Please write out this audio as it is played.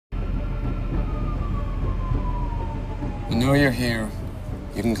know you're here.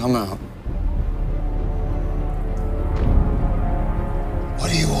 You can come out.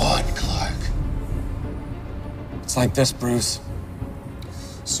 What do you want, Clark? It's like this, Bruce.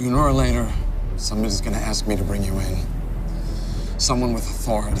 Sooner or later, somebody's gonna ask me to bring you in. Someone with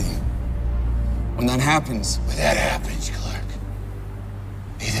authority. When that happens... When that happens, Clark,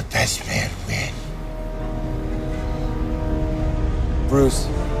 may the best man win. Bruce,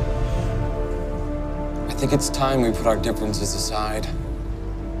 I think it's time we put our differences aside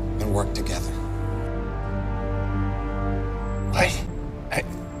and work together. What?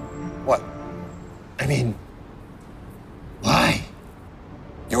 What? I mean, why?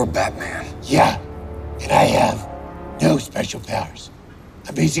 You're Batman. Yeah, and I have no special powers.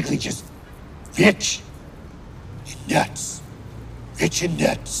 I'm basically just rich and nuts. Rich and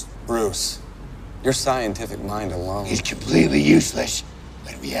nuts. Bruce, your scientific mind alone is completely useless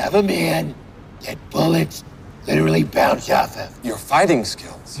when we have a man that bullets literally bounce off of. Your fighting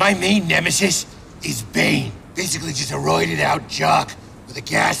skills. My main nemesis is Bane. Basically just a roided out jock with a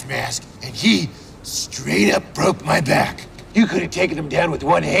gas mask, and he straight up broke my back. You could have taken him down with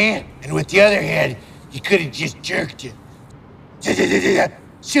one hand, and with the other hand, you could have just jerked him.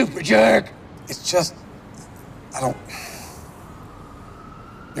 Super jerk. It's just, I don't...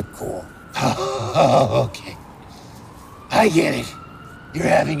 You're cool. Oh, okay. I get it. You're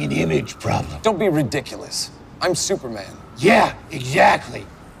having an image problem. Don't be ridiculous. I'm Superman. Yeah, exactly.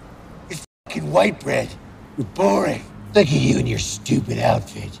 You're fucking white bread. You're boring. Look at you in your stupid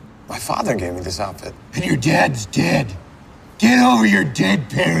outfit. My father gave me this outfit. And your dad's dead. Get over your dead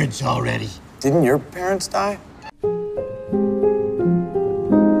parents already. Didn't your parents die?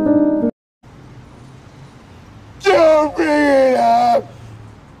 Don't bring it up!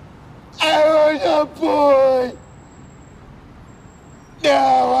 I was a boy!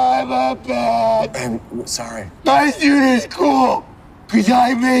 Now I'm a bat! I'm sorry. My suit is cool, because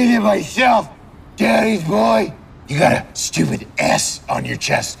I made it myself. Daddy's boy, you got a stupid S on your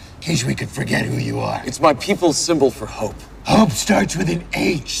chest, in case we could forget who you are. It's my people's symbol for hope. Hope starts with an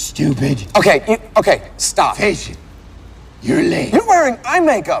H, stupid. Okay, stop. Face it, you're lame. You're wearing eye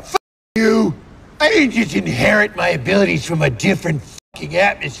makeup. You. I didn't just inherit my abilities from a different fucking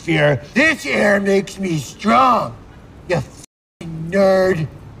atmosphere. This air makes me strong. You fucking nerd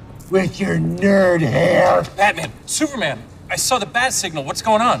with your nerd hair. Batman, Superman, I saw the bat signal. What's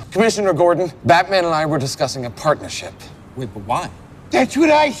going on? Commissioner Gordon, Batman and I were discussing a partnership. Wait, but why? That's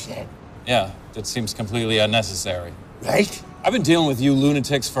what I said. Yeah, that seems completely unnecessary. Right? I've been dealing with you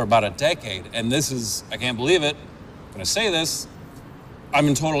lunatics for about a decade, and this is, I can't believe it. I'm gonna say this, I'm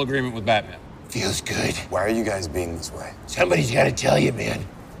in total agreement with Batman. Feels good. Why are you guys being this way? Somebody's got to tell you, man.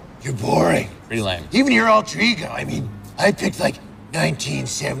 You're boring. Pretty lame. Even your alter ego. I mean, I picked like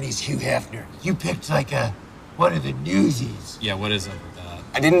 1970s Hugh Hefner. You picked like one of the Newsies. Yeah, what is it with that?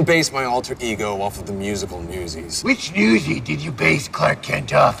 I didn't base my alter ego off of the musical Newsies. Which Newsie did you base Clark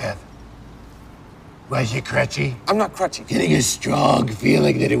Kent off of? Was it crutchy? I'm not crutchy. Getting a strong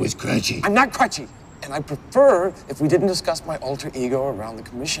feeling that it was crutchy. I'm not crutchy. And I prefer if we didn't discuss my alter ego around the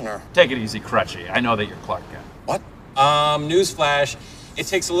commissioner. Take it easy, Crutchy. I know that you're Clark Kent. What? Newsflash. It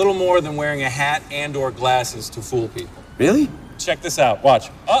takes a little more than wearing a hat and/or glasses to fool people. Really? Check this out.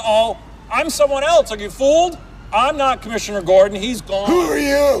 Watch. Uh-oh. I'm someone else. Are you fooled? I'm not Commissioner Gordon. He's gone. Who are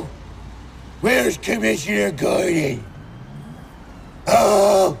you? Where's Commissioner Gordon?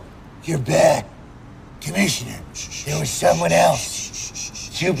 Oh, you're back. Commissioner, there was someone else.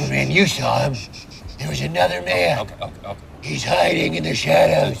 Superman, you saw him. There was another man. Okay. He's hiding in the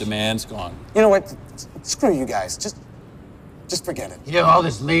shadows. The man's gone. You know what? Screw you guys. Just forget it. You know, all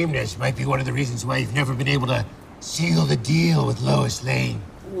this lameness might be one of the reasons why you've never been able to seal the deal with Lois Lane.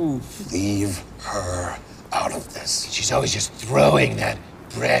 Oof. Leave her out of this. She's always just throwing that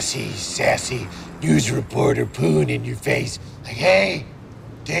brassy, sassy news reporter poon in your face. Like, hey,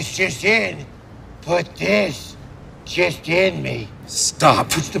 this just in. Put this just in me. Stop.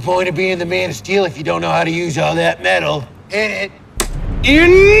 What's the point of being the Man of Steel if you don't know how to use all that metal? Hit it.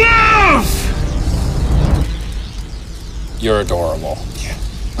 Enough! You're adorable. Yeah.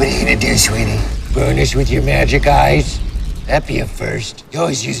 What are you gonna do, sweetie? Burn us with your magic eyes? That'd be a first. You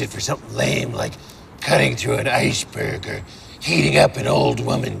always use it for something lame, like cutting through an iceberg or heating up an old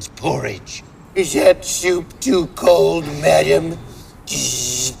woman's porridge. Is that soup too cold, madam?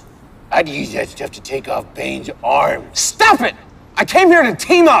 I'd use that stuff to take off Bane's arms. Stop it! I came here to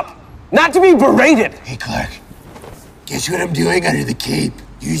team up, not to be berated. Hey, Clark. Guess what I'm doing under the cape?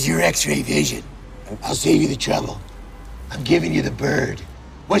 Use your X-ray vision, and I'll save you the trouble. I'm giving you the bird.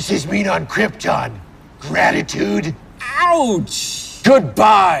 What's this mean on Krypton? Gratitude? Ouch!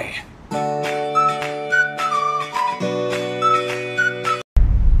 Goodbye.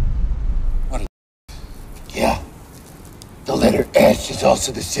 Yeah. The letter S is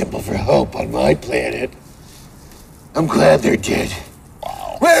also the symbol for hope on my planet. I'm glad they're dead.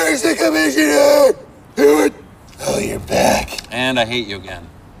 Wow. Where is the commissioner? Oh, you're back. And I hate you again.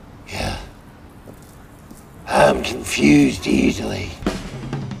 Yeah. I'm confused easily.